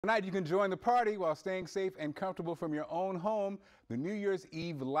Tonight, you can join the party while staying safe and comfortable from your own home. The New Year's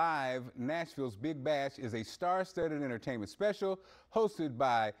Eve Live Nashville's Big Bash is a star-studded entertainment special hosted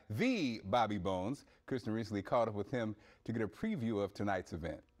by the Bobby Bones. Kristen recently caught up with him to get a preview of tonight's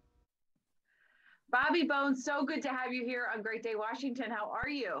event. Bobby Bones, so good to have you here on Great Day Washington. How are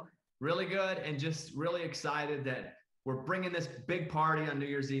you? Really good, and just really excited that we're bringing this big party on New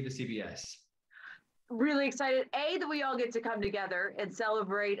Year's Eve to CBS. Really excited, A, that we all get to come together and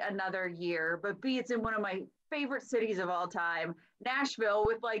celebrate another year, but B, it's in one of my favorite cities of all time, Nashville,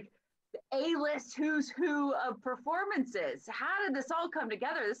 with like the A-list who's who of performances. How did this all come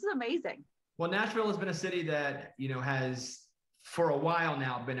together? This is amazing. Well, Nashville has been a city that, has for a while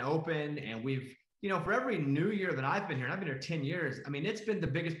now been open, and we've, for every new year that I've been here, and I've been here 10 years, it's been the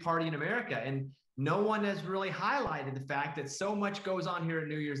biggest party in America, and no one has really highlighted the fact that so much goes on here on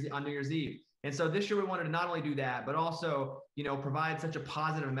New Year's Eve. And so this year we wanted to not only do that, but also, provide such a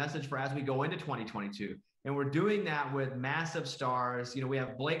positive message for as we go into 2022. And we're doing that with massive stars. We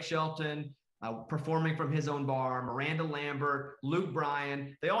have Blake Shelton performing from his own bar, Miranda Lambert, Luke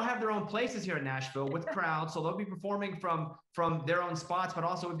Bryan. They all have their own places here in Nashville with crowds. So they'll be performing from their own spots, but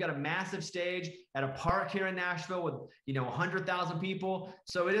also we've got a massive stage at a park here in Nashville with, 100,000 people.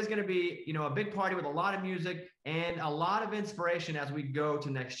 So it is going to be, a big party with a lot of music and a lot of inspiration as we go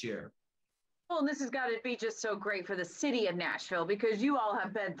to next year. Well, and this has got to be just so great for the city of Nashville because you all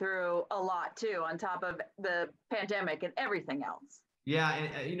have been through a lot too, on top of the pandemic and everything else. Yeah,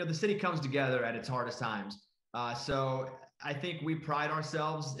 and the city comes together at its hardest times. So I think we pride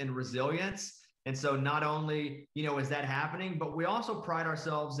ourselves in resilience. And so not only, is that happening, but we also pride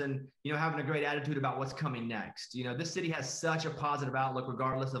ourselves in, having a great attitude about what's coming next. This city has such a positive outlook,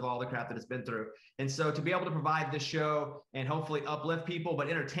 regardless of all the crap that it's been through. And so to be able to provide this show and hopefully uplift people, but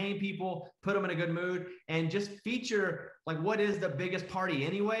entertain people, put them in a good mood, and just feature what is the biggest party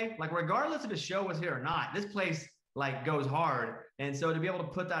anyway, regardless if the show was here or not, this place goes hard. And so to be able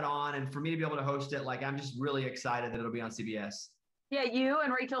to put that on and for me to be able to host it, I'm just really excited that it'll be on CBS. Yeah, you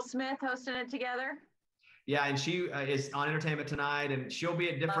and Rachel Smith hosting it together. Yeah, and she is on Entertainment Tonight, and she'll be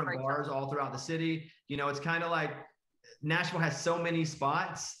at different bars all throughout the city. It's kind of like Nashville has so many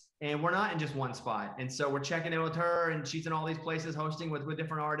spots, and we're not in just one spot. And so we're checking in with her, and she's in all these places hosting with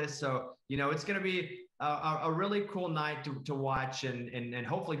different artists. So, it's going to be a really cool night to watch, and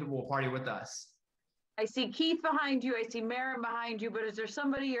hopefully people will party with us. I see Keith behind you. I see Maren behind you. But is there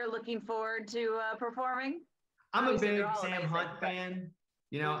somebody you're looking forward to performing? I'm a big Sam Hunt fan.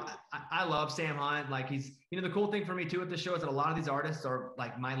 I love Sam Hunt. He's, the cool thing for me too with the show is that a lot of these artists are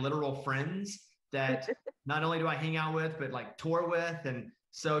my literal friends that not only do I hang out with, but tour with. And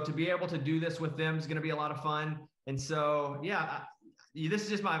so to be able to do this with them is going to be a lot of fun. And so, yeah, this is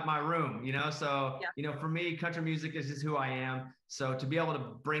just my room, so, yeah. For me, country music is just who I am. So to be able to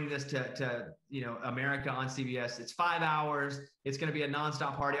bring this to America on CBS, it's 5 hours. It's going to be a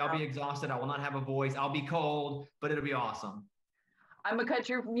nonstop party. I'll be exhausted. I will not have a voice. I'll be cold, but it'll be awesome. I'm a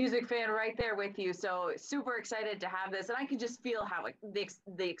country music fan right there with you. So super excited to have this. And I can just feel how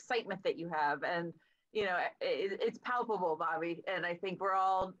the excitement that you have. And, it's palpable, Bobby. And I think we're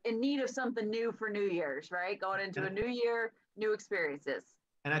all in need of something new for New Year's, right? Going into a new year, new experiences.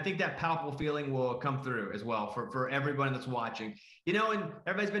 And I think that palpable feeling will come through as well for everybody that's watching. And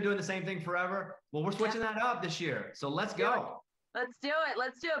everybody's been doing the same thing forever. Well, we're switching that up this year. So let's go. Let's do it.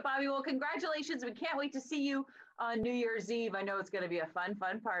 Let's do it, Bobby. Well, congratulations. We can't wait to see you on New Year's Eve. I know it's going to be a fun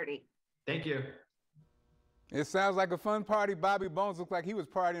party. Thank you. It sounds like a fun party. Bobby Bones looked like he was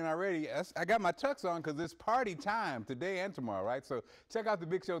partying already. I got my tux on because it's party time today and tomorrow, right? So check out the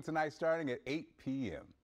big show tonight starting at 8 p.m.